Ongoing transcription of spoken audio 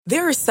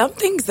There are some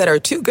things that are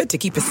too good to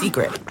keep a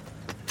secret.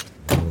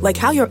 Like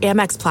how your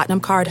Amex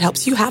Platinum card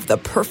helps you have the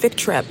perfect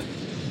trip.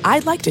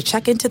 I'd like to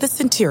check into the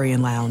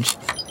Centurion Lounge.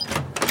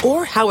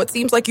 Or how it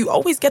seems like you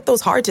always get those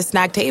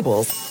hard-to-snag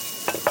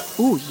tables.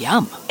 Ooh,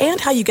 yum.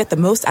 And how you get the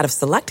most out of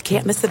select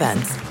can't-miss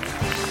events.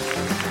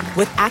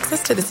 With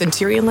access to the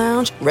Centurion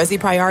Lounge, Resi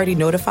Priority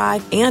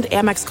Notified, and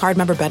Amex card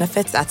member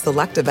benefits at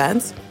select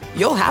events,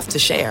 you'll have to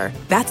share.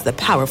 That's the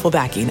powerful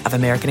backing of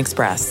American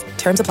Express.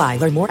 Terms apply.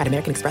 Learn more at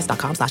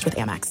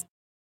americanexpress.com/withAmex.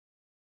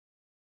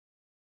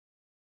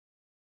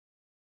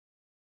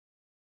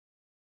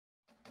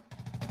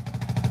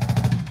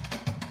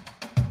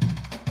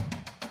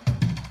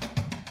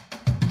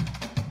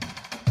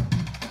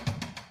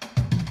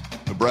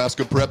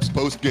 Nebraska Preps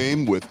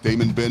post-game with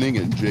Damon Benning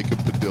and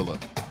Jacob Padilla.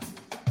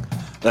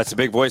 That's a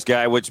big voice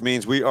guy, which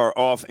means we are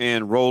off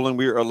and rolling.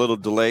 We are a little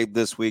delayed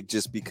this week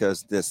just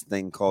because this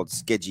thing called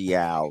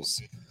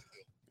schedules.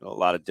 A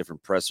lot of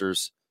different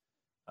pressers,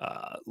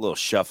 a little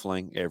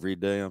shuffling every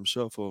day. I'm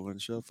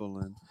shuffling.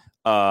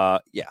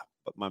 Yeah,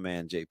 but my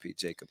man JP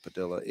Jacob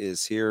Padilla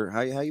is here.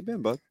 How you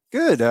been, bud?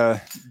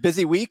 Good.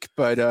 Busy week,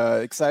 but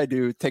excited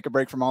to take a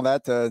break from all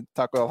that to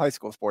talk about high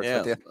school sports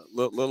with you.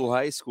 Little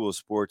high school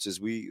sports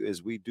as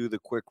we do the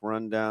quick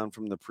rundown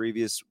from the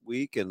previous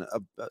week and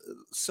a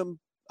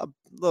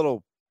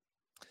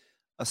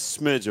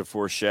smidge of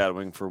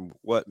foreshadowing from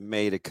what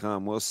may to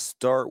come. We'll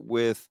start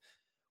with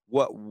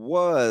what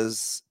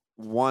was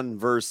 1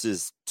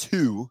 versus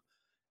 2.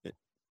 It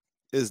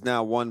is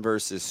now 1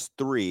 versus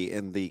 3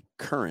 in the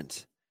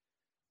current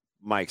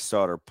Mike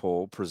Sauter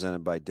poll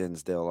presented by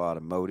Dinsdale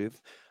Automotive.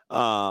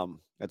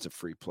 That's a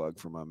free plug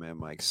for my man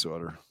Mike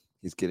Sauter.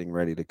 He's getting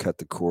ready to cut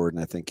the cord,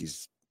 and I think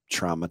he's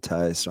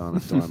traumatized on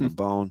the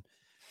bone.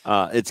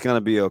 It's going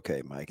to be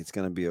okay, Mike. It's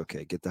going to be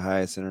okay. Get the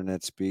highest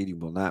internet speed. You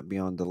will not be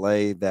on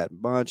delay that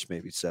much,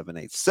 maybe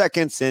 7-8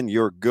 seconds, and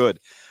you're good.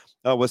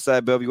 West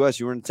Side WS,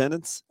 you were in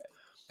attendance?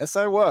 Yes,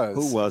 I was.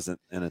 Who wasn't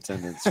in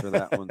attendance for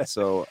that one?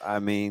 So, I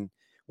mean,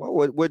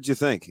 what'd you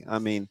think? I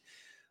mean,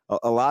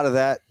 a lot of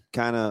that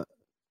kind of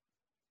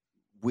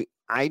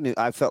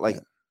I felt like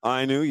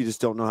I knew. You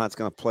just don't know how it's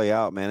going to play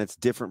out, man. It's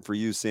different for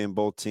you seeing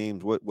both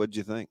teams. What'd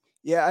you think?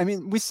 Yeah, I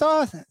mean, we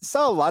saw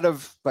a lot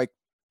of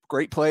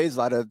great plays, a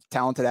lot of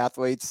talented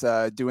athletes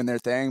doing their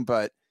thing,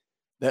 but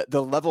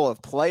the level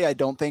of play I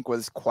don't think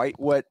was quite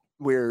what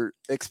we're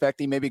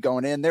expecting maybe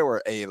going in. There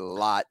were a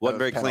lot. Wasn't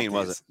very penalties. Clean,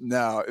 was it?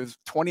 No, it was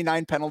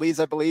 29 penalties,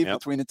 I believe,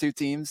 between the two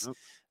teams.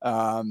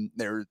 Yep.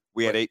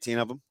 We had 18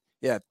 of them.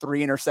 Yeah,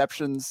 3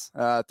 interceptions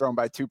thrown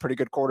by 2 pretty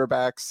good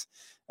quarterbacks.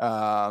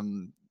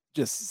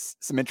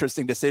 Just some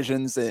interesting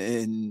decisions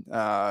in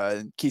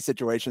key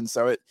situations.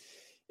 So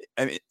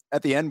I mean,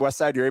 at the end,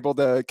 Westside, you're able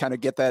to kind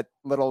of get that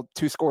little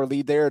 2-score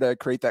lead there to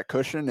create that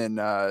cushion, and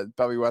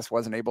WS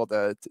wasn't able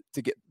to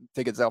get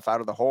itself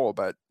out of the hole.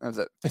 But it was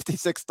a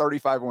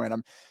 56-35 win.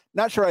 I'm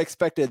not sure I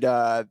expected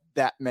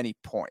that many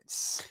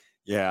points.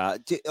 Yeah.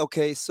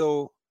 Okay.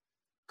 So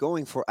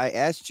I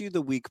asked you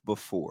the week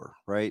before,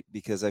 right?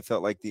 Because I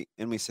felt like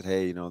and we said,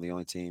 hey, the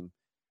only team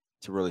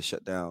to really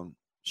shut down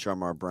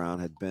Sharmar Brown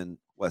had been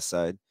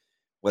Westside.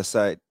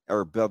 Westside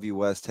or Bellevue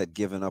West had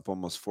given up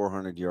almost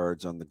 400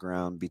 yards on the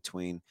ground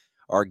between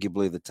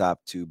arguably the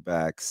top 2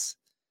 backs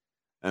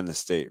and the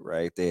state,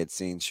 right? They had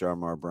seen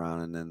Sharmar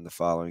Brown, and then the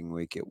following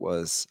week it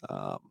was,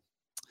 and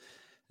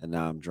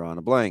now I'm drawing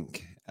a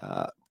blank,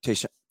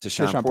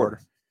 Tashawn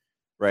Porter,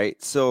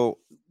 right? So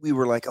we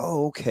were like,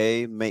 oh,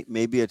 okay,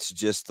 maybe it's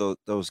just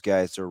those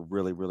guys are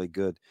really, really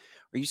good.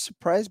 Are you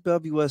surprised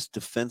Bellevue West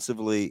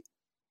defensively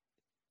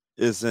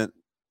isn't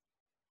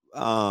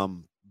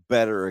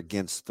better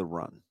against the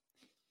run?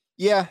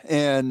 Yeah,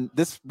 and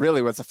this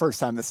really was the first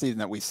time this season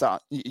that we saw.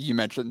 You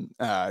mentioned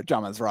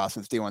John Ross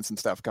was doing some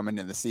stuff coming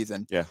into the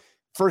season. Yeah,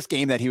 first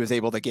game that he was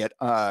able to get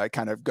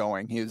kind of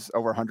going. He was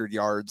over 100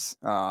 yards,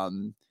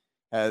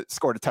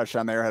 scored a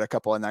touchdown there, had a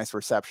couple of nice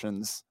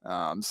receptions.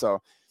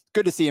 So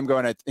good to see him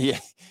going. He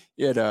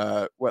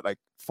had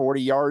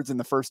 40 yards in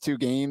the first 2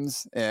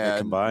 games, and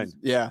combined.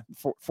 Yeah,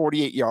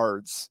 48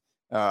 yards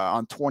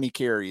on 20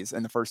 carries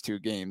in the first 2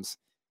 games.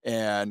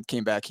 And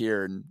came back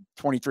here and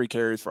 23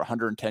 carries for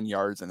 110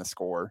 yards and a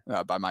score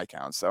by my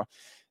count. So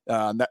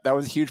that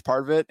was a huge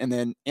part of it. And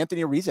then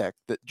Anthony Rizek,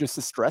 just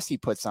the stress he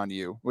puts on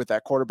you with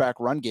that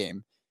quarterback run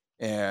game.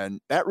 And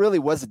that really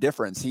was the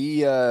difference.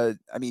 He,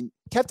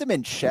 kept him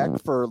in check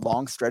for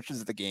long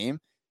stretches of the game.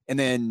 And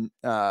then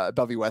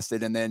Bellevue West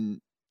did. And then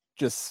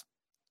just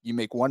you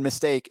make one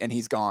mistake and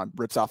he's gone.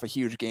 Rips off a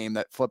huge game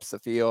that flips the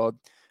field.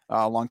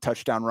 Long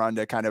touchdown run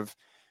to kind of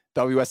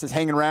WS is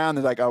hanging around.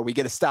 They're like, oh, we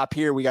get a stop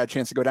here. We got a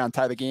chance to go down and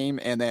tie the game.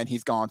 And then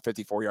he's gone,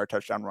 54-yard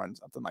touchdown run,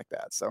 something like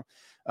that. So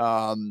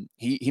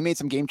he made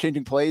some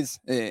game-changing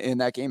plays in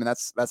that game. And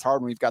that's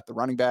hard when you've got the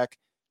running back,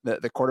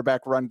 the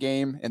quarterback run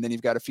game. And then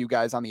you've got a few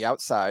guys on the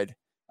outside,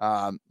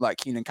 like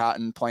Keenan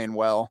Cotton playing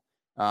well.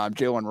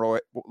 Jalen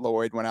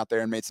Lloyd went out there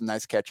and made some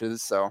nice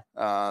catches. So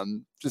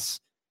just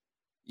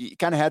you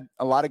kind of had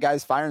a lot of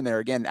guys firing there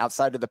again,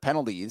 outside of the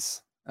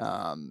penalties.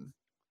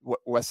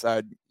 West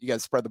Side, you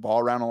guys spread the ball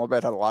around a little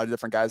bit, had a lot of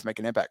different guys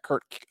making impact.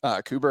 Kurt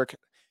Kubrick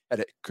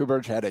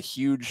had a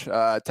huge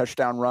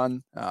touchdown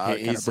run.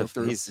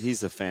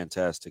 He's a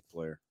fantastic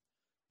player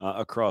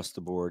across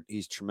the board.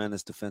 He's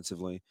tremendous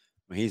defensively.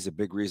 He's a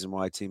big reason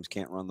why teams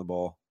can't run the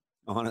ball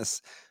on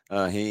us.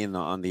 He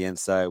on the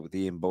inside with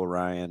Ian Bo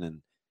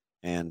Ryan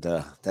and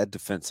that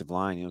defensive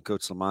line.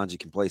 Coach Lamanji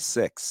can play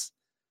 6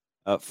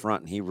 up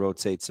front, and he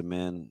rotates them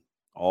in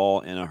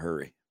all in a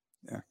hurry.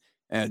 Yeah,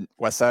 and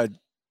West Side,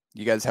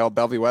 you guys held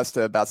Bellevue West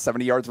to about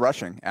 70 yards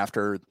rushing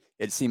after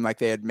it seemed like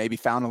they had maybe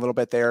found a little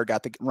bit there,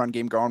 got the run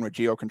game going with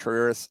Gio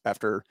Contreras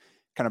after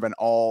kind of an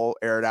all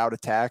aired out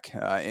attack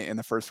in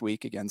the first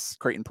week against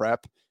Creighton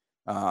Prep.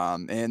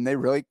 And they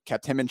really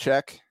kept him in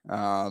check.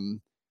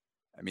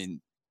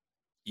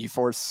 You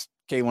force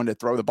Kalen to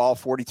throw the ball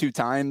 42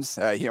 times.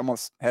 He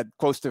almost had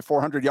close to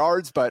 400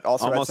 yards, but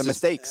also had some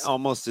mistakes.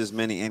 Almost as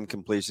many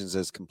incompletions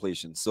as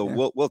completions. So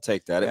we'll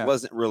take that. Yeah. It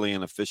wasn't really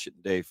an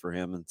efficient day for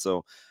him. And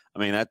so,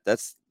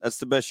 that's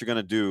the best you're going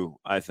to do,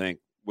 I think,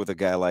 with a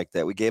guy like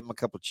that. We gave him a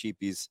couple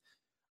cheapies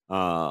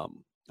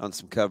on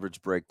some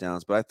coverage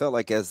breakdowns, but I felt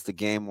like as the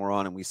game wore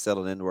on and we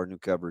settled into our new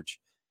coverage,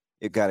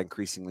 it got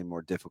increasingly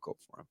more difficult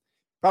for him.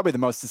 Probably the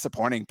most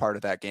disappointing part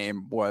of that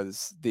game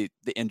was the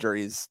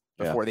injuries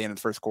before the end of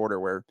the first quarter,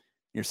 where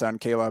your son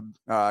Caleb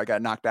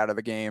got knocked out of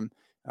the game,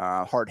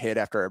 hard hit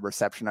after a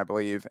reception, I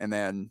believe, and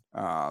then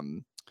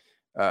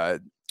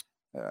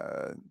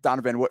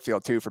Donovan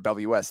Whitfield too for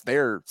Bellevue West,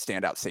 their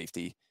standout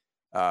safety.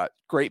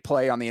 Great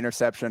play on the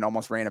interception,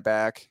 almost ran it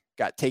back,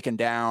 got taken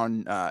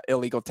down,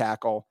 illegal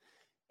tackle,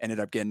 ended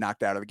up getting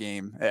knocked out of the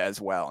game as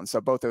well. And so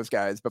both those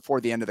guys,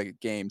 before the end of the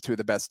game, 2 of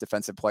the best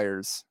defensive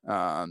players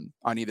on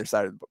either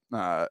side of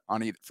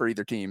for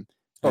either team,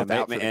 both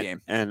out for the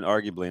game, and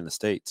arguably in the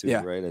state too.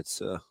 Yeah. Right? It's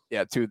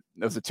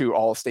those are 2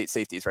 all-state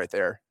safeties right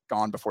there,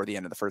 gone before the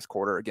end of the first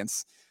quarter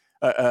against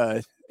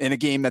in a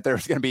game that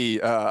there's going to be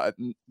that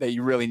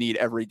you really need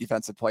every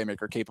defensive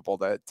playmaker capable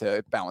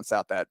to balance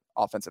out that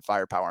offensive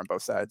firepower on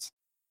both sides.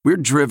 We're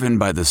driven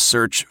by the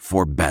search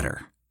for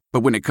better. But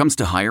when it comes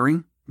to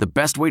hiring, the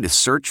best way to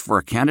search for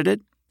a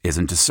candidate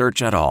isn't to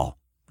search at all.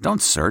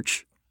 Don't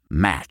search.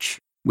 Match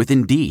with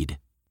Indeed.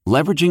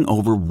 Leveraging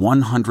over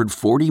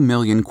 140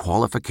 million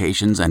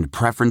qualifications and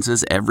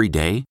preferences every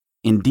day,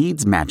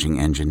 Indeed's matching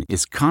engine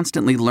is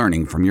constantly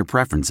learning from your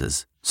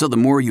preferences. So the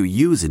more you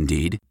use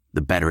Indeed,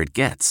 the better it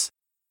gets.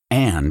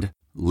 And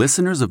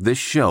listeners of this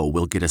show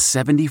will get a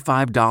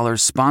 $75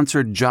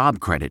 sponsored job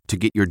credit to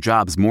get your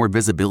jobs more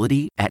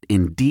visibility at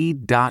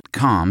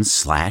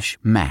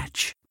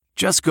Indeed.com/match.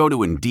 Just go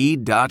to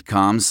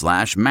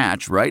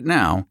Indeed.com/match right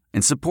now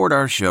and support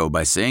our show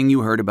by saying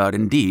you heard about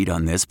Indeed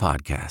on this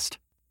podcast.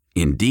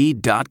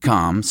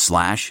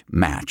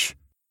 Indeed.com/match.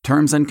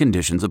 Terms and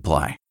conditions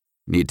apply.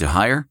 Need to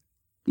hire?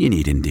 You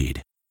need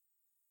Indeed.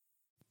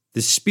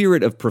 The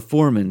spirit of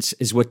performance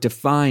is what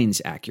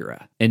defines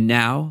Acura, and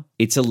now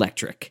it's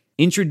electric.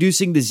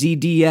 Introducing the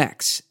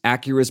ZDX,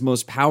 Acura's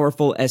most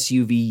powerful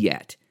SUV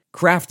yet.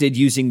 Crafted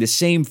using the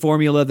same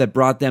formula that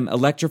brought them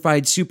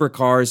electrified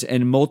supercars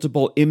and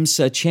multiple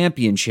IMSA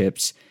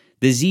championships,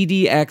 the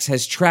ZDX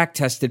has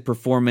track-tested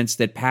performance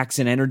that packs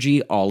an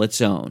energy all its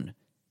own.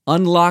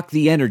 Unlock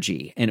the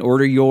energy and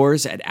order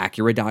yours at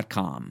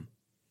Acura.com.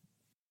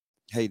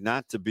 Hey,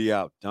 not to be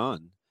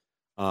outdone,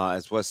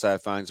 as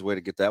Westside finds a way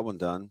to get that one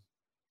done,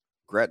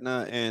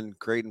 Gretna and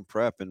Creighton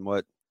Prep in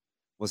what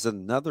was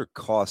another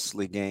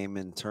costly game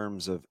in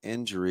terms of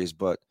injuries,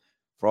 but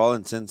for all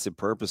intents and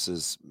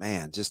purposes,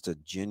 man, just a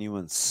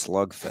genuine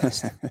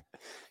slugfest.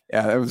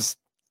 Yeah, it was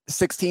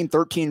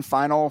 16-13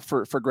 final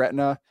for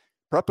Gretna.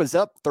 Prep was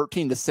up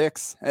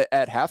 13-6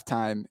 at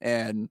halftime,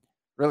 and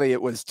really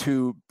it was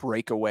 2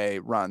 breakaway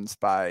runs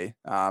by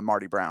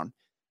Marty Brown.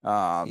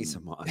 He's a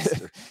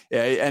monster.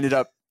 Yeah, he ended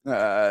up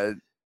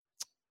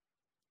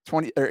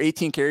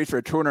 18 carries for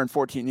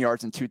 214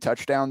 yards and 2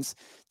 touchdowns,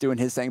 doing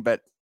his thing,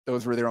 but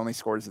those were their only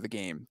scores of the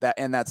game.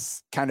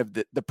 That's kind of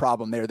the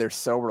problem there. They're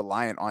so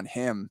reliant on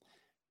him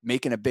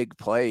making a big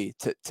play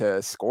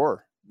to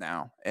score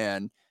now.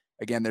 And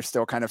again, they're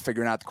still kind of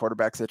figuring out the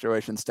quarterback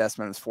situation.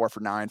 Stessman was 4 for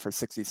 9 for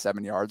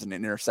 67 yards and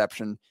an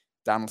interception.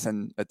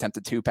 Donaldson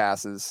attempted 2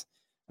 passes.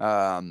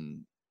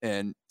 And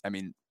I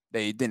mean,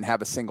 they didn't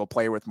have a single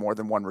player with more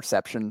than 1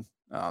 reception.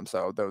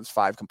 So those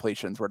 5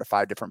 completions were to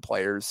 5 different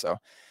players. So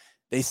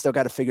they still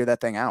got to figure that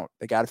thing out.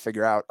 They got to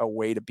figure out a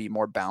way to be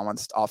more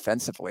balanced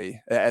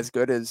offensively. As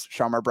good as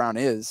Shamar Brown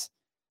is,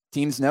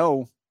 teams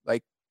know,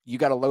 like, you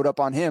got to load up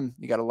on him.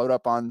 You got to load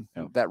up on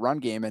that run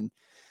game. And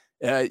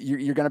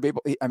you're going to be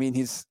able, I mean,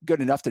 he's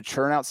good enough to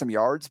churn out some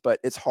yards, but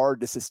it's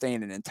hard to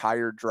sustain an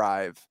entire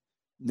drive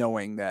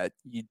knowing that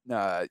you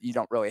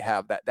don't really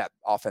have that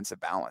offensive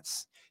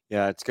balance.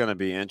 Yeah, it's going to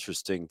be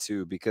interesting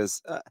too,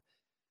 because,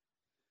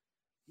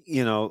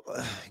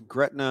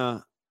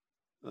 Gretna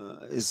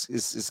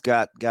is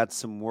got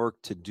some work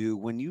to do.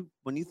 When you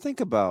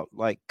think about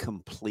like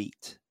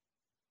complete,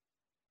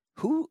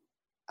 who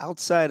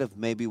outside of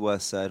maybe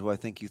Westside, who I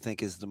think you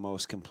think is the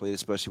most complete,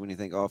 especially when you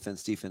think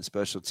offense, defense,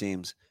 special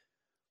teams,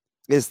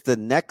 Is the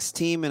next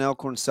team in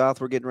Elkhorn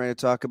South we're getting ready to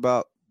talk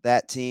about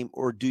that team,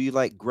 or do you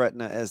like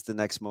Gretna as the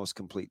next most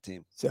complete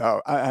team?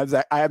 So I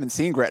haven't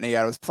seen Gretna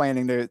yet. I was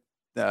planning to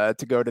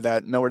go to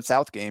that Millard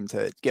South game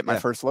to get my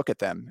first look at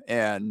them.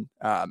 And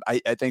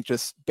I think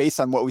just based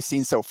on what we've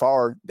seen so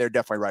far, they're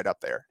definitely right up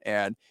there.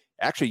 And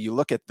actually, you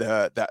look at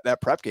that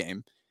Prep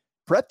game,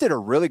 Prep did a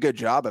really good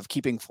job of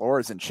keeping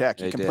Flores in check.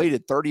 He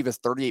completed 30 of his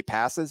 38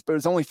 passes, but it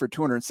was only for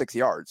 206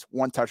 yards,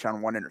 1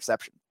 touchdown, 1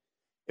 interception.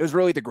 It was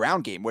really the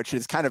ground game, which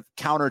is kind of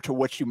counter to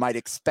what you might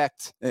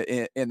expect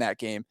in that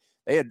game.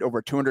 They had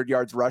over 200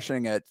 yards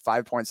rushing at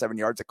 5.7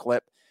 yards a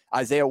clip.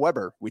 Isaiah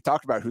Weber, we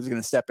talked about who's going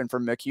to step in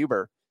from Mick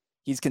Huber.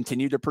 He's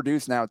continued to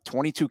produce now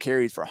 22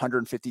 carries for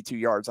 152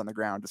 yards on the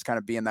ground, just kind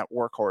of being that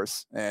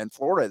workhorse. And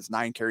Florida has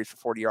 9 carries for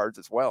 40 yards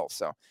as well.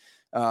 So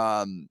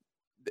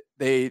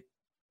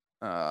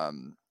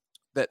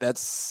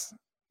that's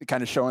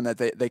kind of showing that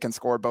they can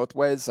score both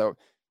ways. So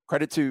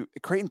credit to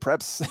Creighton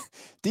Preps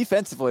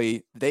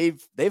defensively.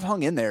 They've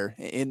hung in there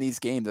in these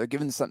games. They're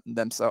giving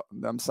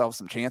themselves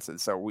some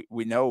chances. So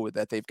we know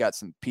that they've got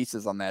some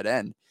pieces on that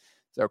end.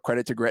 So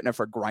credit to Gretna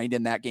for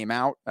grinding that game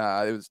out.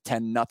 It was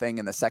 10-0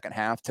 in the second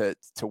half to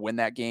win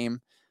that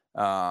game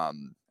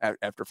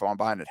after falling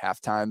behind at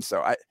halftime.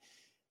 So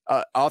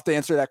I'll have to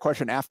answer that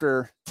question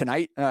after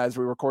tonight as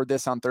we record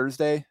this on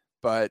Thursday.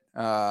 But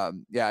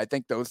I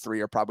think those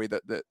three are probably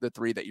the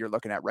three that you're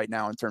looking at right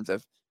now in terms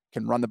of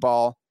can run the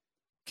ball,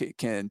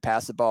 can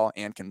pass the ball,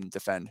 and can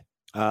defend.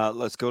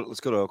 Let's go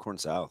to Elkhorn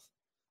South.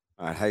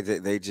 All right,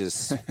 they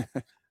just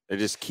they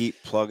just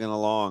keep plugging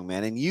along,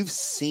 man. And you've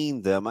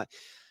seen them.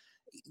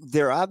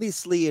 They're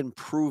obviously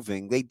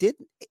improving. They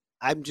didn't.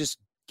 I'm just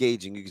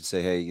gauging. You could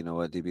say, hey, you know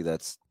what, DB,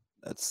 that's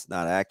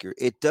not accurate.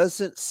 It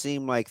doesn't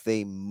seem like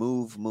they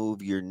move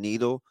your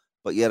needle,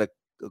 but yet a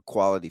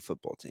quality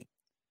football team.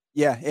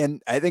 Yeah,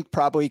 and I think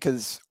probably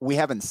because we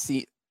haven't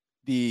seen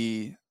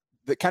the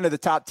kind of the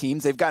top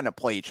teams, they've gotten to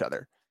play each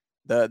other.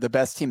 The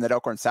best team that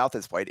Elkhorn South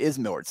has played is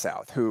Millard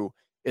South, who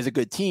is a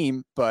good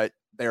team, but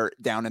they're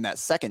down in that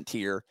second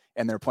tier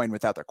and they're playing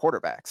without their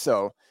quarterback.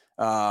 So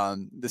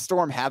the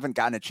Storm haven't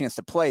gotten a chance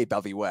to play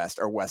Bellevue West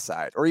or West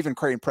Side or even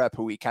Creighton Prep,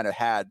 who we kind of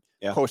had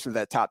close to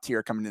that top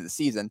tier coming into the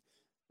season.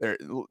 Their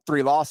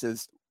 3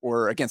 losses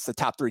were against the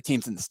top 3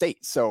 teams in the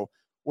state. So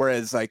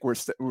whereas like we're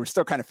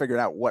still kind of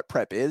figuring out what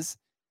Prep is,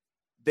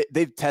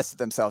 they've tested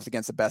themselves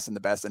against the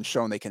best and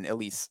shown they can at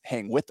least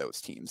hang with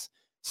those teams.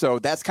 So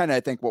that's kind of, I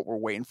think, what we're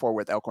waiting for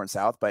with Elkhorn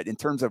South. But in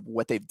terms of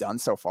what they've done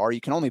so far,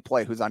 you can only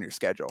play who's on your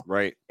schedule.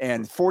 Right.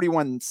 And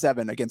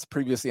 41-7 against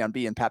previously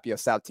unbeaten Papio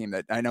South team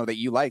that I know that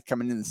you liked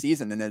coming into the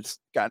season, and it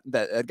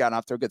got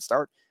off to a good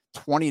start.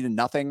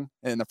 20-0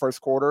 in the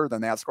first quarter. Then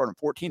they outscored them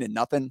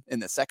 14-0 in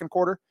the second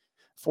quarter.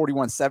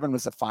 41-7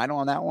 was the final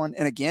on that one.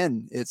 And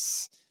again,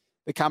 it's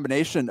the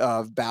combination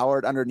of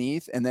Ballard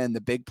underneath and then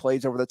the big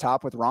plays over the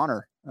top with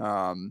Ronner.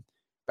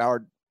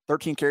 Ballard,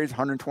 13 carries,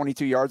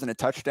 122 yards and a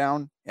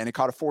touchdown, and it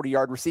caught a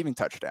 40-yard receiving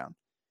touchdown.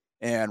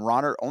 And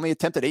Ronner only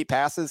attempted 8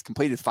 passes,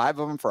 completed 5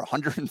 of them for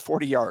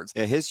 140 yards.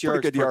 Yeah, his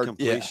yards per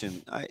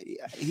completion.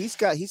 Yeah. He's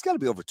got to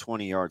be over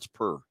 20 yards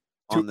per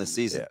on the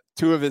season. Yeah.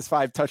 2 of his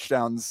 5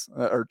 touchdowns,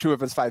 or 2 of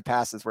his 5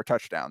 passes were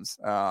touchdowns.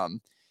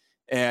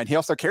 And he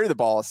also carried the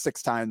ball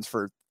 6 times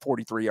for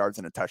 43 yards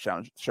and a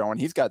touchdown, showing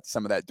he's got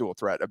some of that dual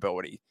threat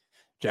ability.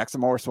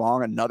 Jackson Morris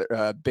Wong, another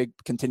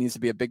continues to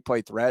be a big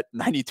play threat,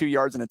 92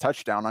 yards and a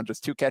touchdown on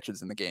just 2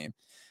 catches in the game.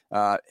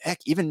 Heck,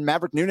 even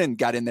Maverick Noonan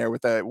got in there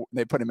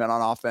they put him in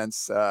on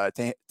offense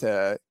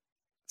to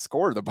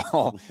score the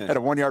ball at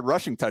a 1-yard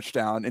rushing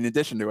touchdown, in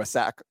addition to a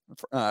sack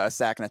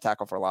and a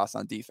tackle for loss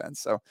on defense.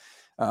 So,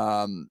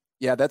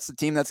 that's the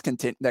team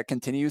that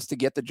continues to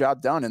get the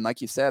job done. And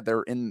like you said,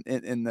 they're in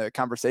the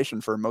conversation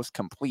for most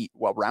complete,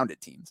 well-rounded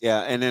teams.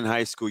 Yeah, and in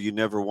high school, you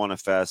never want to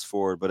fast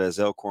forward, but as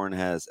Elkhorn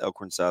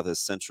South has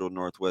Central,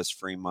 Northwest,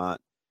 Fremont,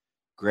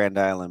 Grand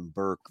Island,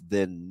 Burke,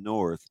 then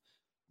North.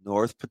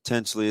 North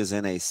potentially is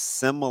in a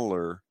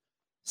similar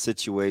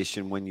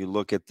situation when you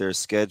look at their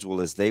schedule,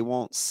 as they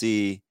won't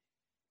see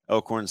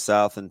Elkhorn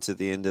South into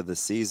the end of the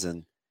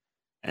season.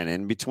 And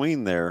in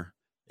between there,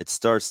 it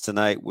starts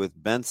tonight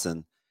with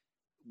Benson.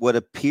 What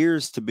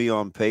appears to be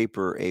on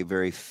paper a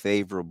very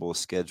favorable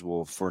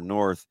schedule for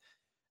North,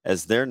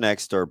 as their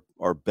next are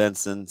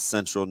Benson,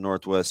 Central,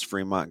 Northwest,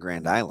 Fremont,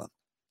 Grand Island.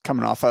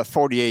 Coming off a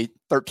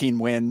 48-13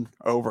 win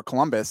over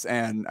Columbus.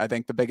 And I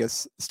think the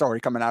biggest story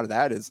coming out of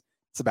that is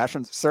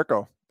Sebastian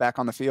Circo back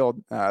on the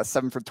field,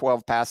 7 for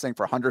 12 passing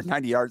for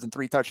 190 yards and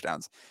 3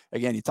 touchdowns.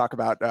 Again, you talk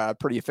about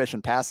pretty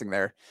efficient passing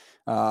there.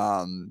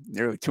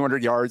 Nearly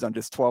 200 yards on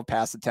just 12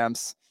 pass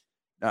attempts.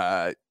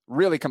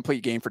 Really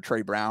complete game for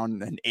Trey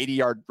Brown, an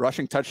 80-yard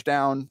rushing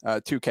touchdown,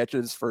 2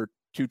 catches for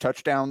 2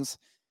 touchdowns,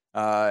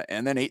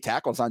 and then 8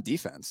 tackles on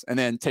defense. And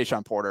then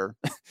Tayshawn Porter,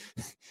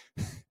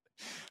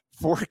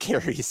 4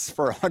 carries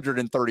for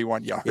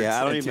 131 yards.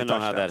 Yeah, I don't even know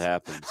how that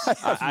happens.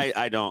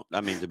 I don't. I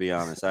mean, to be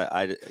honest,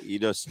 you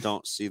just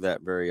don't see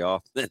that very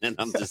often. And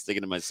I'm just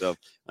thinking to myself,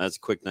 that's a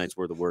quick night's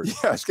worth of work.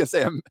 Yeah, I was gonna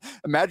say,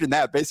 imagine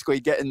that, basically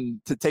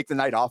getting to take the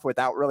night off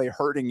without really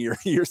hurting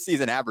your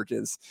season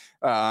averages.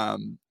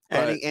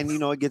 And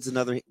it gets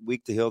another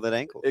week to heal that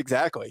ankle.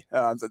 Exactly.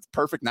 So it's a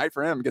perfect night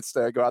for him. Gets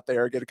to go out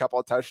there, get a couple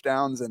of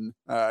touchdowns, and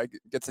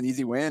gets an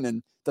easy win,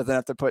 and doesn't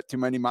have to put too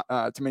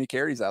many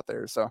carries out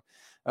there. So,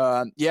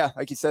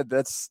 like you said,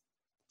 it's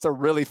a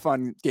really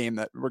fun game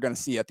that we're going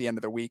to see at the end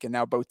of the week. And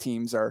now both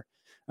teams are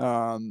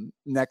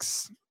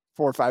next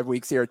 4 or 5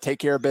 weeks here. Take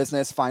care of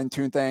business, fine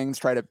tune things,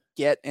 try to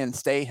get and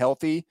stay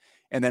healthy,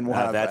 and then we'll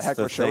have a heck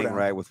of a showdown.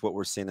 Right? With what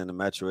we're seeing in the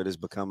Metro, it has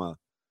become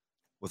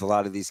with a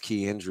lot of these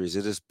key injuries,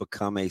 it has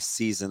become a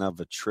season of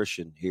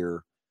attrition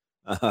here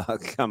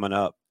coming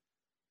up.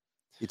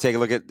 You take a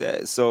look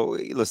at so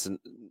listen,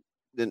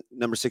 the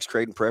number 6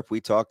 Creighton Prep.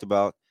 We talked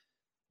about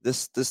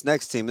this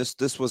next team.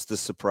 This was the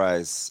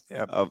surprise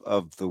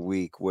of the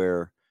week,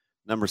 where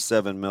number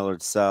 7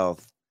 Millard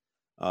South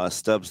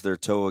stubs their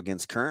toe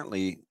against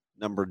currently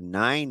number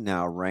 9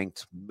 now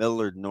ranked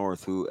Millard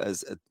North, who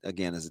is a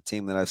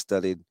team that I've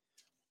studied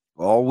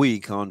all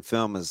week on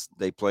film as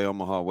they play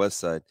Omaha West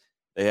Side.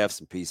 They have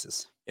some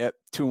pieces. Yep,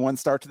 2-1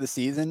 start to the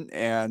season,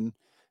 and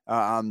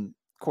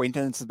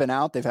Quaintance has been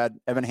out. They've had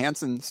Evan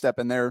Hansen step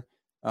in there,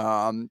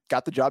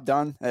 got the job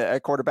done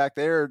at quarterback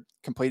there,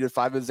 completed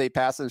 5 of his 8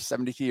 passes,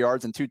 72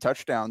 yards and 2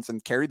 touchdowns,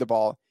 and carried the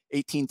ball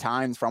 18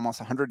 times for almost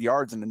 100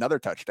 yards and another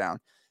touchdown.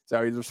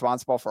 So he's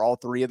responsible for all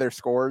 3 of their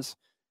scores.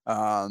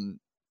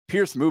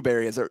 Pierce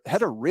Mooberry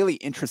had a really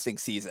interesting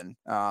season.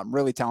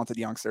 Really talented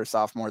youngster,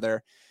 sophomore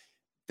there.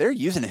 They're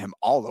using him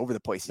all over the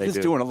place. He's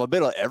just doing a little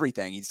bit of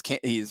everything.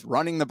 He's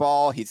running the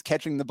ball. He's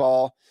catching the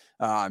ball.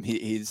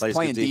 He's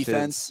playing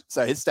defense.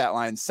 So his stat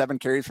line, 7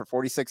 carries for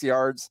 46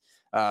 yards,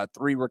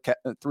 3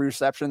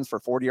 receptions for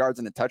 40 yards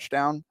and a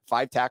touchdown,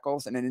 5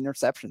 tackles and an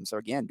interception. So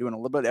again, doing a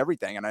little bit of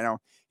everything. And I know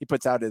he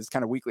puts out his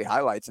kind of weekly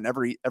highlights, and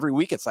every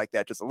week it's like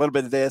that, just a little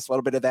bit of this, a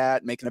little bit of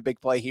that, making a big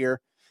play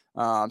here.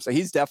 So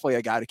he's definitely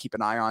a guy to keep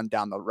an eye on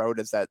down the road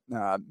as that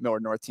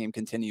Millard North team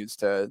continues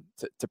to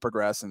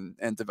progress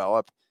and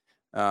develop.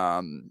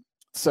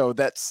 So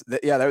that's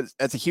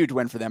a huge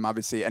win for them.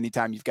 Obviously,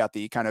 anytime you've got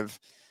the kind of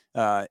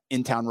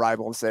in-town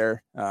rivals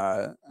there,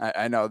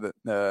 I know that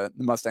the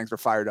Mustangs were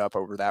fired up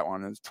over that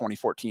one. It was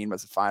 2014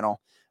 was the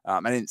final.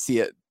 I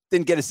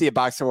didn't get to see a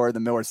box score the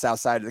Millard South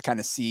side to kind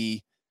of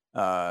see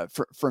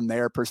from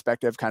their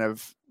perspective kind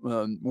of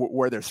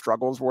where their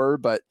struggles were,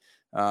 but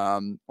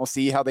we'll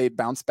see how they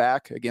bounce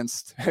back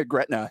against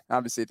Gretna.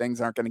 Obviously, things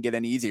aren't going to get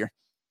any easier.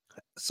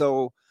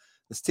 So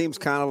this team's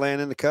kind of laying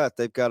in the cut.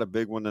 They've got a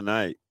big one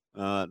tonight.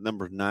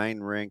 Number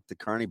 9 ranked, the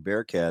Kearney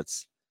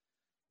Bearcats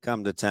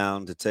come to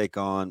town to take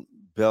on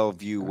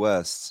Bellevue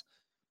West.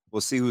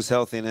 We'll see who's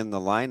healthy and in the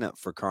lineup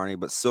for Kearney,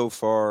 but so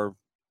far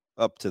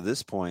up to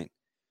this point,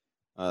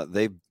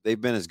 they've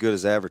been as good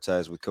as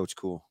advertised with Coach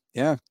Cool.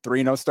 Yeah,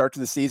 3-0 start to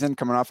the season,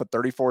 coming off a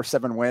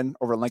 34-7 win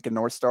over Lincoln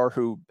North Star,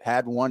 who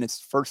had won its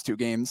first 2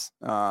 games.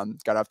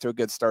 Got off to a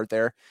good start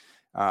there.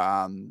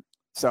 And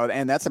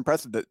that's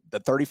impressive, the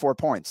 34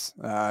 points.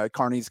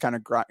 Kearney's kind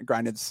of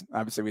grinded.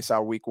 Obviously, we saw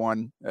week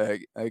 1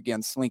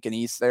 against Lincoln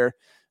East there.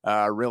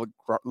 Real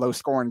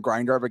low-scoring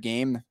grinder of a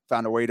game.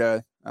 Found a way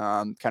to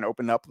kind of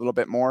open it up a little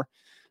bit more.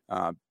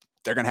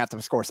 They're going to have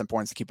to score some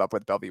points to keep up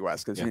with Bellevue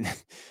West, because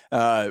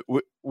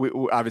we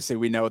obviously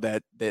we know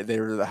that they're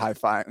the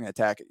high-flying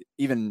attack.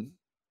 Even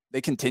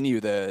they continue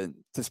to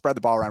spread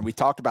the ball around. We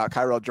talked about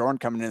Kyrell Jordan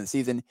coming into the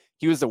season.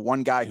 He was the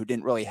one guy who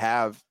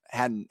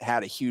hadn't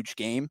had a huge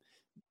game.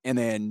 And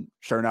then,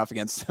 sure enough,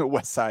 against the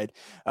West Side,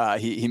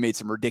 he made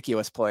some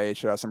ridiculous plays,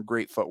 showed some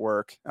great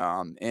footwork.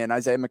 And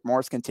Isaiah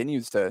McMorris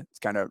continues to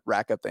kind of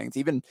rack up things,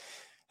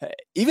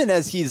 even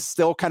as he's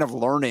still kind of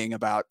learning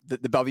about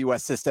the Bellevue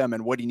West system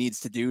and what he needs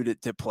to do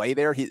to play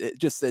there.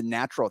 Just the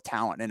natural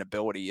talent and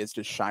ability is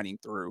just shining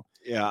through.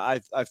 Yeah,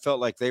 I felt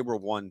like they were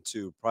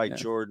 1-2, probably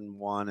Jordan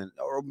 1,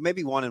 or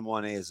maybe 1 and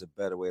 1A is a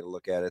better way to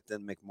look at it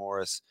than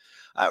McMorris.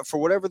 For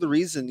whatever the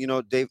reason,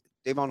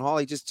 Davon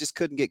Hawley just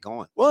couldn't get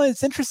going. Well,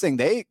 it's interesting.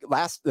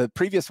 The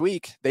previous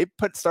week they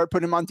started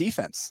putting him on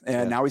defense,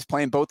 and now he's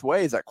playing both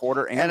ways at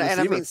quarter and receiver.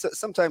 And I mean,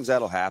 sometimes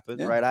that'll happen,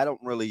 right? I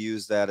don't really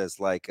use that as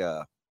like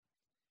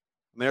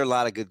there are a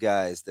lot of good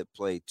guys that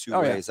play 2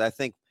 ways. Yeah. I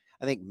think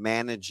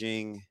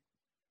managing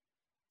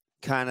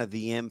kind of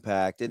the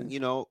impact, and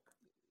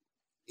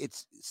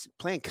it's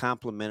playing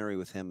complementary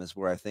with him is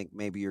where I think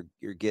maybe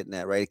you're getting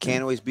at, right? It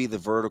can't always be the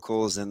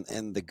verticals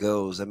and the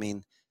goes. I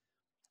mean,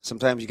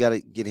 sometimes you got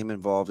to get him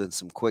involved in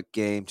some quick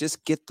game.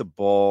 Just get the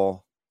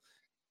ball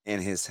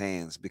in his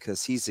hands,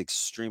 because he's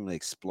extremely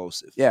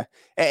explosive. Yeah,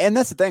 and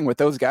that's the thing with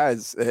those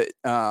guys. It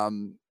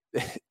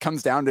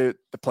comes down to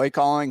the play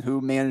calling, who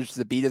manages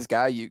to beat his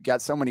guy. You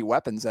got so many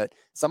weapons that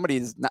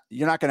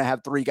you're not going to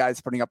have 3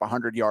 guys putting up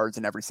 100 yards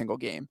in every single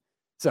game.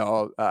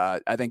 So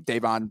I think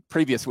Davon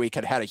previous week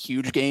had a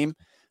huge game.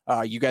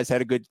 You guys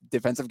had a good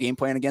defensive game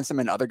plan against him,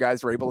 and other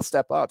guys were able to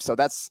step up. So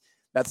that's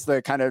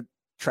the kind of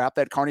trap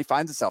that Kearney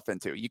finds itself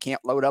into. You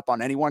can't load up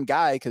on any one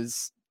guy,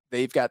 because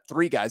they've got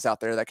 3 guys out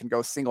there that can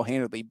go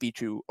single-handedly beat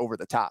you over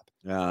the top.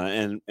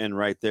 And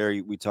right there,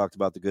 we talked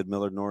about the good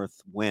Millard North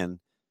win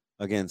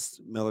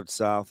against Millard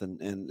South,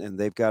 and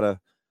they've got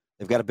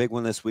They've got a big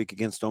one this week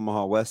against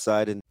Omaha West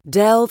Side. And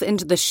Delve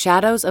into the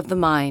shadows of the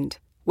mind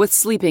with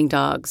Sleeping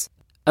Dogs,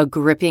 a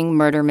gripping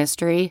murder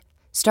mystery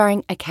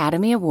starring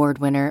Academy Award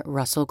winner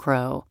Russell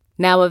Crowe.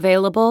 Now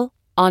available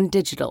on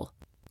digital.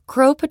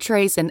 Crowe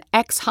portrays an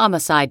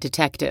ex-homicide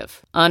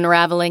detective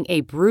unraveling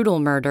a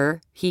brutal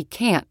murder he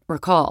can't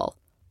recall.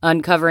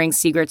 Uncovering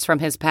secrets from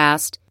his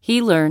past,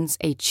 he learns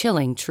a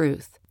chilling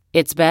truth.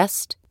 It's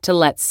best to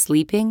let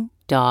sleeping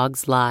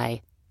dogs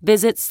lie.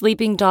 Visit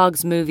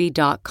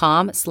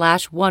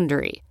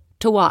sleepingdogsmovie.com/Wondery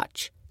to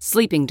watch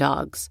Sleeping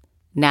Dogs,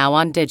 now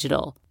on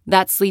digital.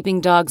 That's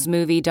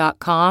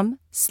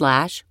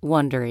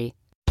sleepingdogsmovie.com/Wondery.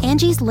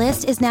 Angie's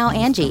List is now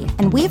Angie,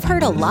 and we've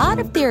heard a lot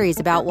of theories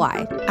about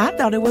why. I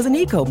thought it was an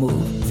eco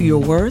move.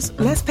 Fewer words,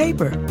 less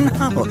paper.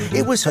 No,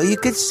 it was so you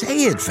could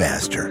say it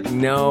faster.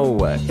 No,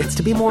 it's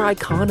to be more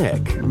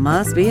iconic.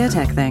 Must be a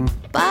tech thing.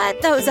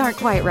 But those aren't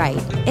quite right.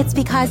 It's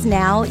because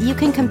now you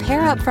can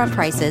compare upfront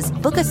prices,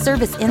 book a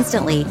service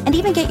instantly, and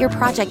even get your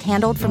project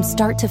handled from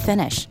start to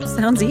finish.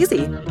 Sounds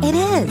easy. It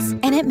is,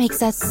 and it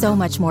makes us so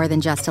much more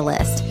than just a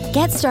list.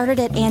 Get started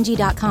at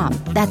Angie.com.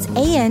 That's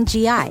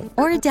ANGI,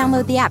 or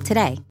download the app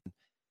today.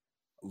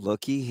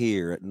 looky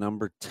here at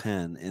number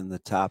 10 in the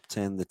top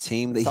 10, the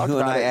team that Talk you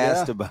and about I it,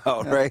 asked yeah.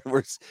 about, right?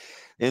 We're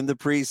in the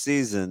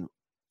preseason.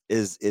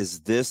 Is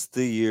this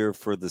the year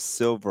for the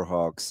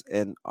Silverhawks?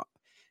 And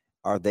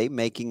are they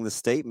making the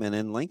statement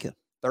in Lincoln?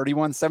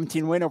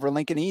 31-17 win over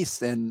Lincoln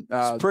East. And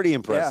it's pretty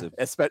impressive.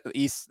 Yeah, especially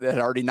East that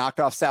had already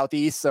knocked off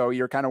Southeast. So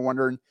you're kind of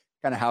wondering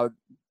kind of how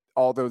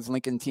all those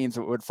Lincoln teams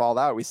would fall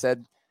out. We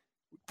said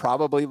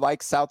probably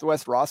like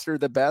Southwest roster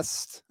the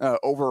best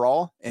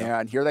overall.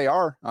 And here they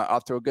are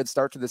off to a good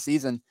start to the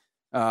season.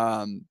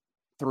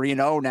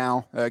 3-0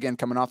 now, again,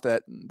 coming off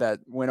that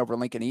win over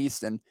Lincoln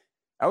East. And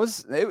it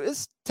was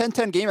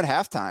 10-10 game at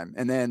halftime.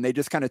 And then they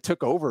just kind of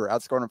took over,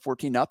 outscoring them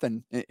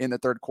 14-0 in the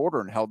third quarter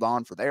and held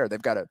on for there.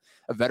 They've got a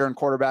veteran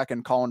quarterback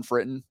in Colin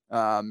Fritton,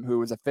 who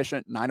was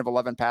efficient, 9 of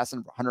 11 passing,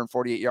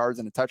 148 yards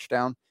and a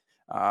touchdown,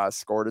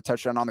 scored a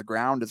touchdown on the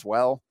ground as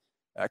well.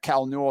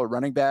 Cal Newell, a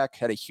running back,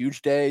 had a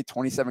huge day,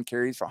 27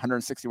 carries for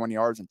 161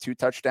 yards and 2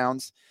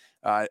 touchdowns.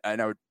 I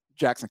know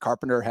Jackson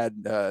Carpenter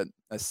had a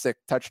sick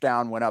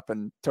touchdown, went up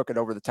and took it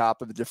over the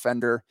top of the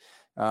defender.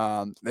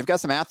 They've got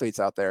some athletes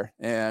out there.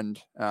 And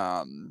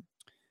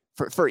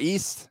for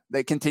East,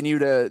 they continue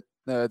to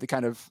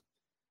kind of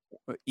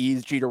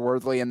ease Jeter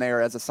Worthley in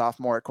there as a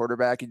sophomore at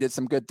quarterback. He did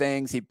some good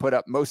things. He put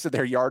up most of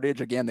their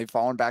yardage. Again, they've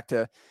fallen back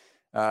to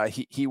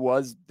he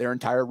was their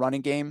entire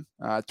running game,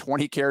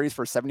 20 carries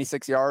for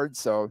 76 yards.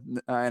 So,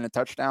 and a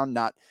touchdown,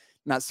 not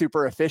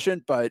super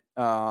efficient, but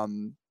I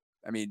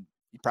mean,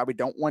 you probably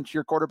don't want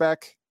your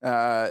quarterback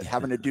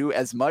having to do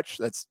as much.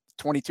 That's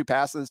 22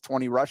 passes,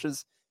 20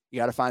 rushes. You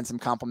got to find some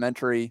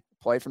complementary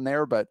play from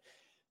there. But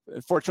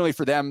fortunately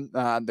for them,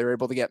 they're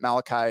able to get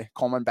Malachi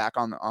Coleman back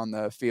on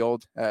the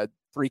field.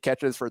 3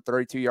 catches for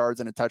 32 yards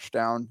and a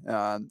touchdown,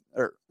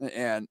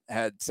 and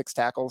had 6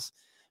 tackles.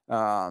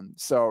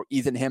 So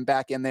easing him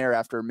back in there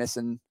after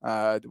missing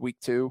week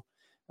 2.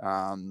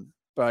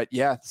 But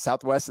yeah,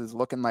 Southwest is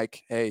looking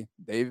like, hey,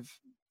 they're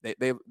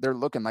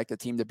looking like the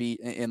team to beat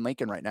in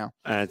Lincoln right now.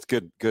 It's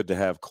good to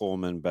have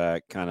Coleman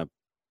back, kind of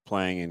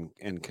playing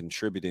and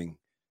contributing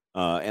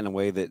in a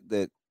way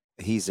that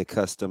he's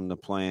accustomed to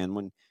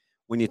playing.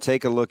 When you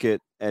take a look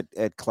at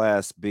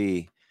Class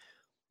B,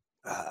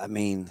 I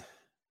mean,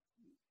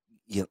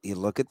 you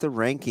look at the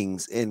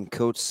rankings in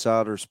Coach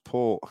Sauter's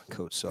poll,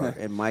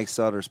 and Mike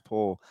Sauter's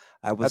poll.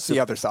 That's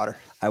the other Sauter.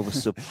 I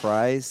was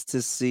surprised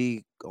to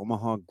see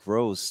Omaha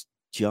Gross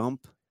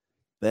jump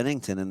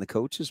Bennington in the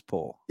coaches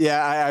poll.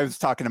 Yeah, I was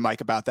talking to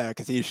Mike about that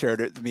because he shared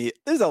it to me.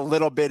 There's a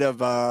little bit of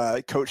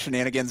coach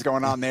shenanigans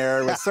going on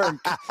there with certain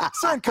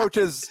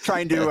coaches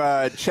trying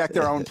to check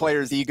their own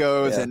players'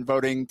 egos and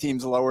voting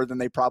teams lower than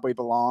they probably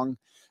belong.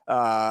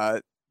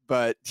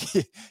 But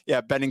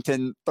yeah,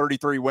 Bennington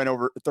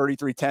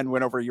 33-10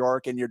 win over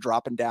York, and you're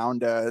dropping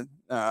down to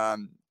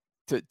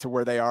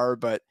where they are.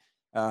 But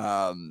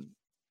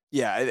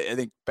yeah, I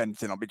think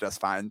Bennington will be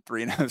just fine.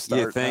 3-0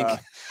 start. You think?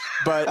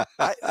 But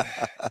I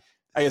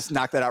just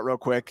knocked that out real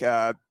quick.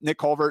 Nick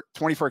Colbert,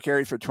 24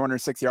 carries for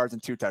 206 yards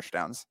and 2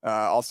 touchdowns.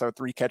 Also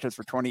 3 catches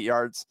for 20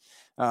 yards.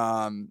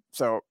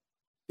 So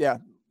yeah,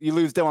 you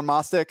lose Dylan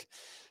Mostick.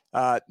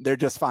 They're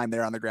just fine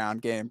there on the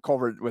ground game.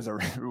 Colbert was a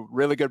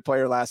really good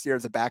player last year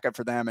as a backup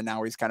for them, and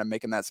now he's kind of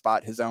making that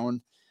spot his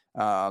own.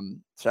 Shout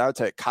out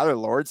to Kyler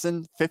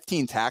Lordson,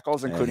 15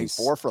 tackles, including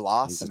 4 for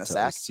loss and a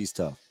sack. He's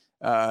tough.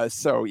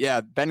 So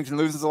yeah, Bennington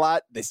loses a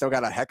lot. They still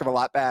got a heck of a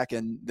lot back,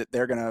 and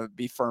they're going to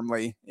be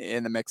firmly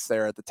in the mix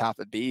there at the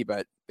top of B.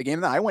 But the game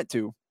that I went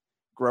to,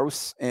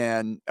 Gross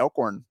and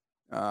Elkhorn,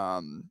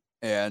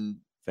 and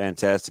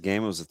fantastic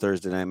game. It was a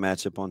Thursday night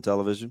matchup on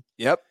television.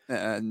 Yep.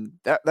 And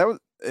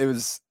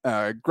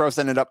Gross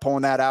ended up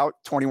pulling that out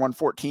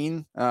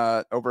 21-14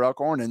 over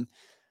Elkhorn. And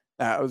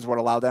that was what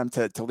allowed them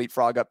to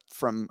leapfrog up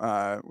from,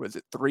 was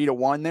it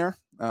 3-1 there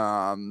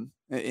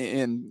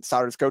in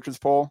Sauter's coaches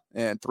poll,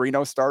 and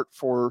 3-0 start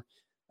for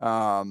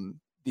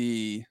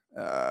the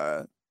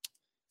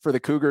for the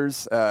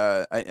Cougars.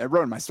 I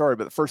wrote in my story,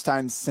 but the first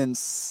time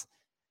since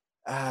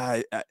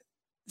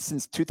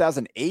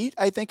 2008,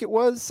 I think it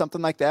was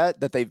something like that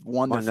they've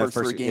won their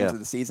first 3 games of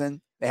the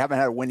season. They haven't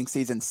had a winning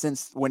season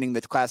since winning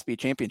the Class B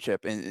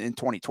championship in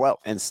 2012.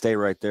 And stay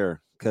right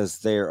there, because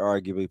they're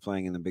arguably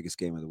playing in the biggest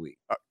game of the week.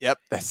 Yep.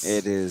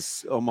 It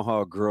is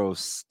Omaha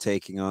Gross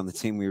taking on the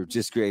team we were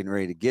just getting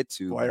ready to get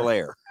to,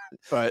 Blair.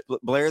 But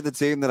Blair, the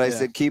team that I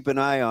said keep an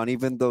eye on,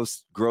 even though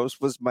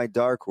Gross was my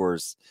dark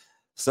horse,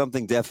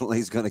 something definitely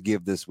is going to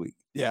give this week.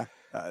 Yeah.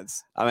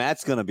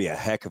 That's going to be a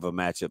heck of a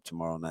matchup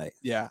tomorrow night.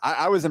 Yeah,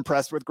 I was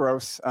impressed with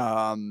Gross.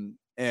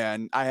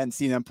 And I hadn't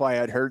seen them play.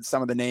 I'd heard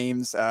some of the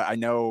names. I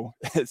know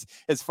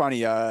it's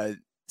funny.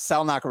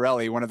 Sal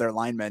Nacarelli, one of their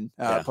linemen,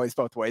 plays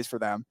both ways for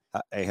them.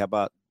 Hey, how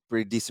about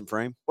pretty decent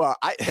frame? Well,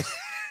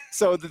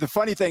 so the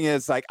funny thing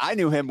is, like, I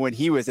knew him when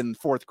he was in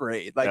 4th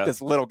grade,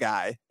 this little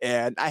guy,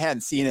 and I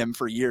hadn't seen him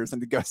for years.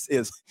 And the ghost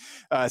is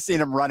seeing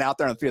him run out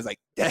there on the field, like,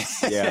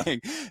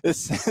 dang,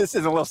 this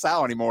isn't a little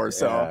Sal anymore.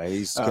 So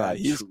he's got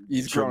he's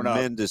grown up.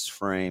 Tremendous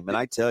frame, and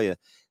I tell you,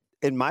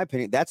 in my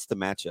opinion, that's the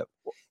matchup.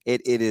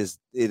 It is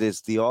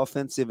the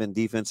offensive and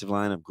defensive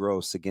line of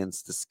Gross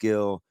against the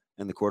skill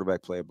and the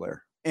quarterback play of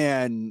Blair.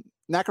 And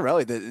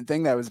Nacarelli, the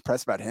thing that I was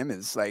impressed about him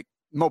is like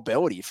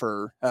mobility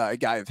for a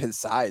guy of his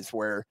size,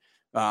 where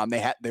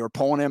they were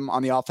pulling him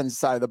on the offensive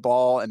side of the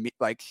ball, and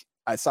like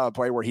I saw a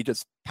play where he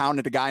just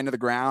pounded a guy into the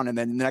ground, and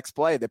then the next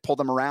play they pulled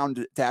him around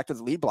to act as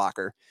a lead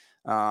blocker.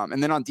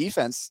 And then on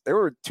defense, there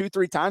were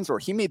 2-3 times where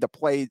he made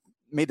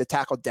the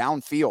tackle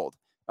downfield.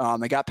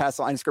 They got past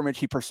the line of scrimmage.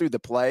 He pursued the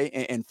play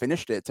and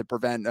finished it to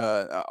prevent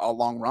a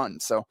long run.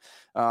 So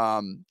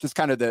just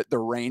kind of the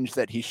range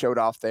that he showed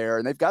off there.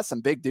 And they've got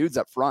some big dudes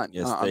up front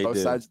on both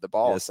sides of the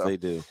ball. Yes, they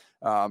do.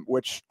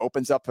 Which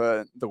opens up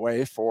the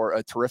way for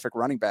a terrific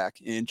running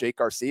back in Jake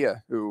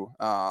Garcia, who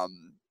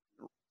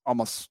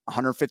almost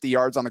 150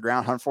 yards on the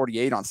ground,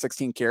 148 on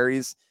 16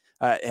 carries.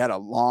 Had a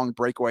long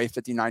breakaway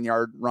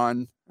 59-yard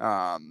run.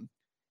 And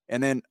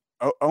then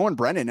Owen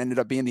Brennan ended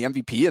up being the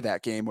MVP of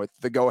that game with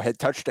the go-ahead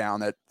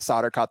touchdown that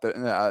Sauter caught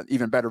the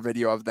even better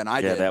video of than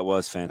I did. Yeah, that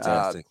was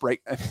fantastic.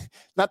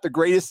 Not the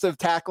greatest of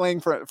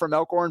tackling from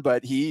Elkhorn,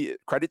 but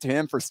credit to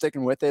him for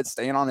sticking with it,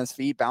 staying on his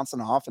feet,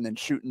 bouncing off, and then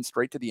shooting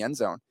straight to the end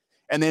zone.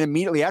 And then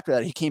immediately after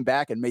that, he came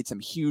back and made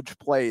some huge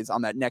plays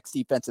on that next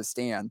defensive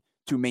stand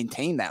to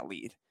maintain that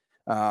lead.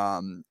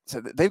 So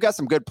they've got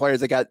some good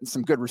players. They got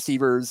some good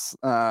receivers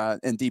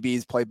and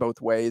DBs play both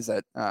ways.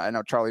 I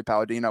know Charlie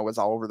Palladino was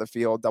all over the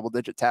field,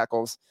 double-digit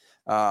tackles.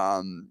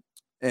 And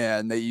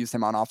they used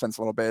him on offense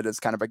a little bit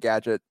as kind of a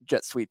gadget,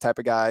 jet sweep type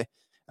of guy.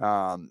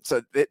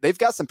 So they've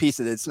got some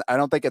pieces. I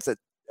don't think it's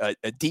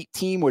a deep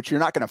team, which you're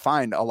not going to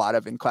find a lot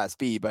of in Class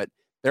B, but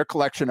their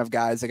collection of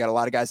guys, they got a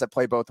lot of guys that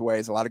play both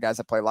ways, a lot of guys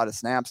that play a lot of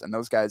snaps, and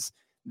those guys,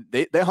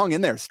 they hung in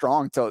there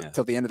strong till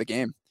the end of the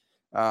game.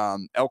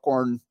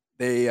 Elkhorn,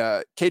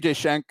 KJ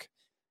Schenk,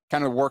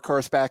 kind of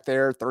workhorse back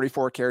there,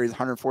 34 carries,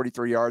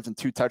 143 yards, and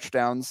 2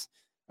 touchdowns.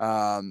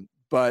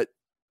 But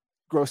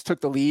Gross took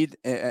the lead,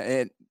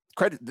 and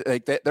credit,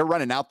 like they're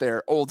running out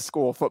there old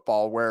school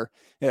football where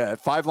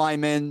 5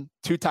 linemen,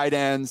 2 tight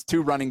ends,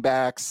 2 running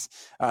backs.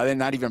 They're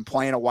not even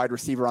playing a wide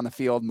receiver on the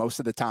field most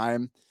of the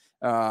time.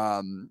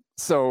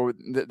 So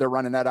they're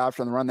running that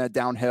option, run that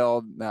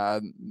downhill,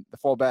 the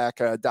fullback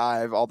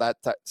dive, all that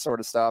sort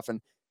of stuff.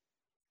 And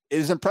it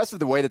was impressive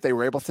the way that they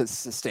were able to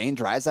sustain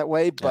drives that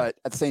way. But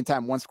at the same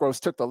time, once Gross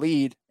took the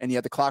lead and you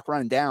had the clock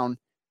running down,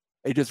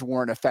 they just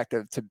weren't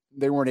effective.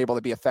 They weren't able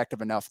to be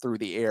effective enough through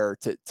the air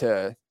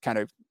to kind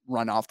of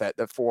run off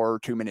the 4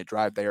 2-minute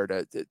drive there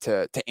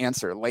to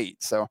answer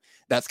late. So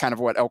that's kind of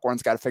what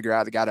Elkhorn's got to figure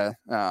out. They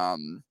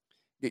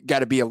got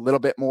to be a little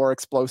bit more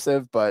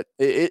explosive, but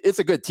it's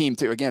a good team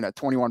too. Again, a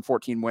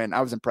 21-14 win.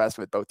 I was impressed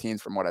with both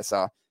teams from what I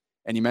saw.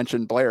 And you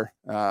mentioned Blair.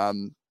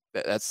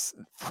 That's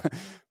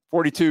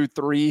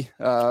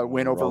 42-3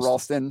 win over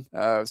Ralston. It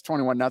was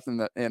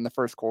 21-0 in the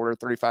first quarter,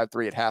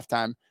 35-3 at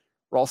halftime.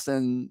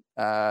 Ralston,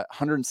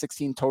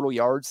 116 total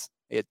yards.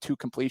 They had 2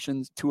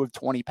 completions, 2 of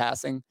 20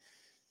 passing.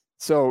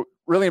 So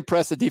really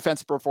impressive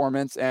defensive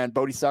performance. And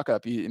Bodie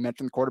Suckup, you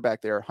mentioned the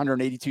quarterback there,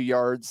 182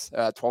 yards,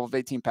 12 of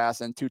 18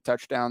 passing, 2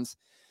 touchdowns.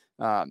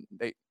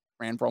 They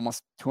ran for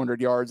almost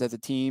 200 yards as a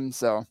team.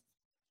 So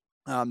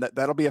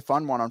that'll be a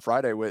fun one on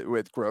Friday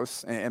with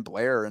Gross and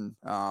Blair. And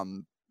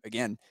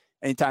again,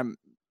 anytime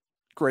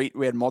great.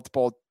 We had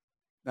multiple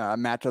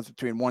matchups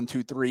between 1,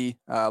 2, 3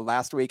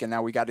 last week, and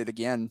now we got it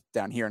again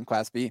down here in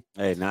Class B.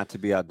 Hey, not to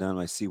be outdone,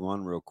 I see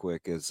one real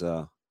quick is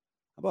how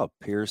about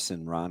Pierce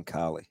and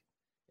Roncalli?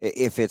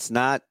 If it's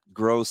not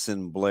Gross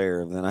and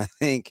Blair, then I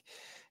think,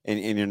 and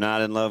you're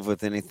not in love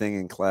with anything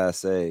in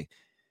Class A,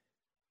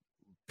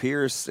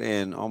 Pierce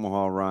and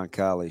Omaha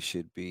Roncalli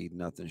should be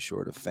nothing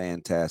short of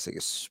fantastic,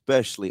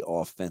 especially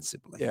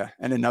offensively. Yeah,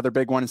 and another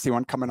big one,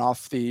 C1 coming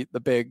off the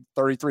big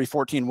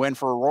 33-14 win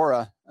for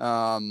Aurora.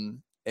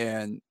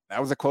 And that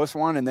was a close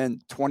one, and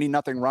then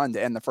 20-0 run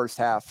to end the first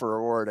half for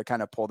Aurora to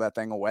kind of pull that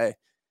thing away.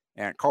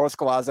 And Carlos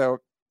Galazzo,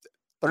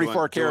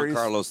 34 carries,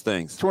 Carlos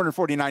things,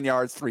 249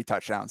 yards, 3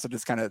 touchdowns. So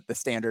just kind of the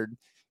standard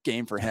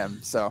game for him.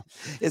 So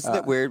isn't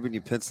it weird when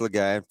you pencil a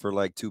guy in for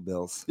like 2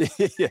 bills?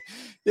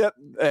 Yep.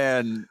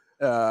 And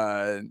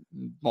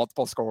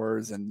multiple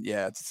scores, and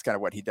it's just kind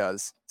of what he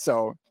does.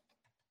 So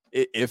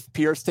if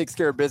Pierce takes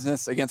care of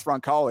business against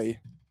Roncalli,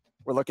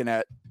 we're looking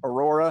at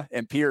Aurora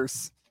and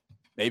Pierce,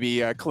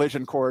 maybe a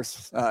collision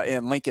course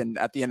in Lincoln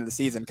at the end of the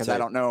season, because I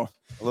don't know.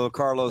 A little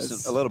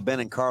Carlos, a little Ben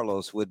and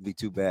Carlos wouldn't be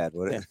too bad,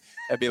 would it?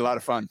 That'd be a lot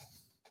of fun.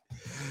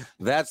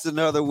 That's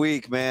another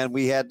week, man.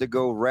 We had to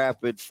go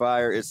rapid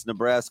fire. It's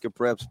Nebraska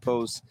Preps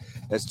Post.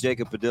 That's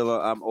Jacob Padilla.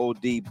 I'm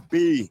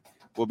ODB.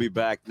 We'll be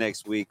back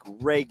next week.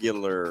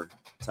 Regular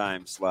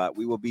time slot.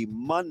 We will be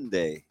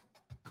Monday,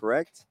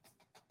 correct?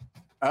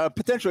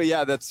 Potentially,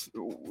 yeah.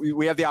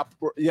 We have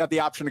the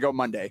option to go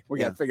Monday. We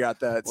got to figure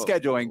out the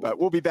scheduling, but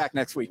we'll be back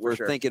next week. We're for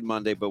sure. thinking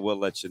Monday, but we'll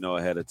let you know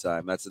ahead of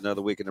time. That's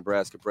another week in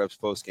Nebraska Preps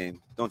Post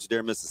Game. Don't you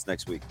dare miss us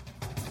next week.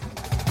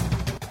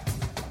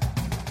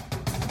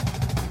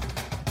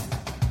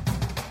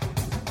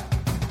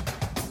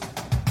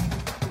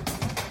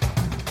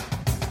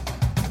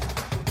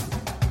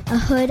 A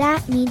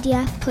Huda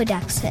Media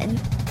Production.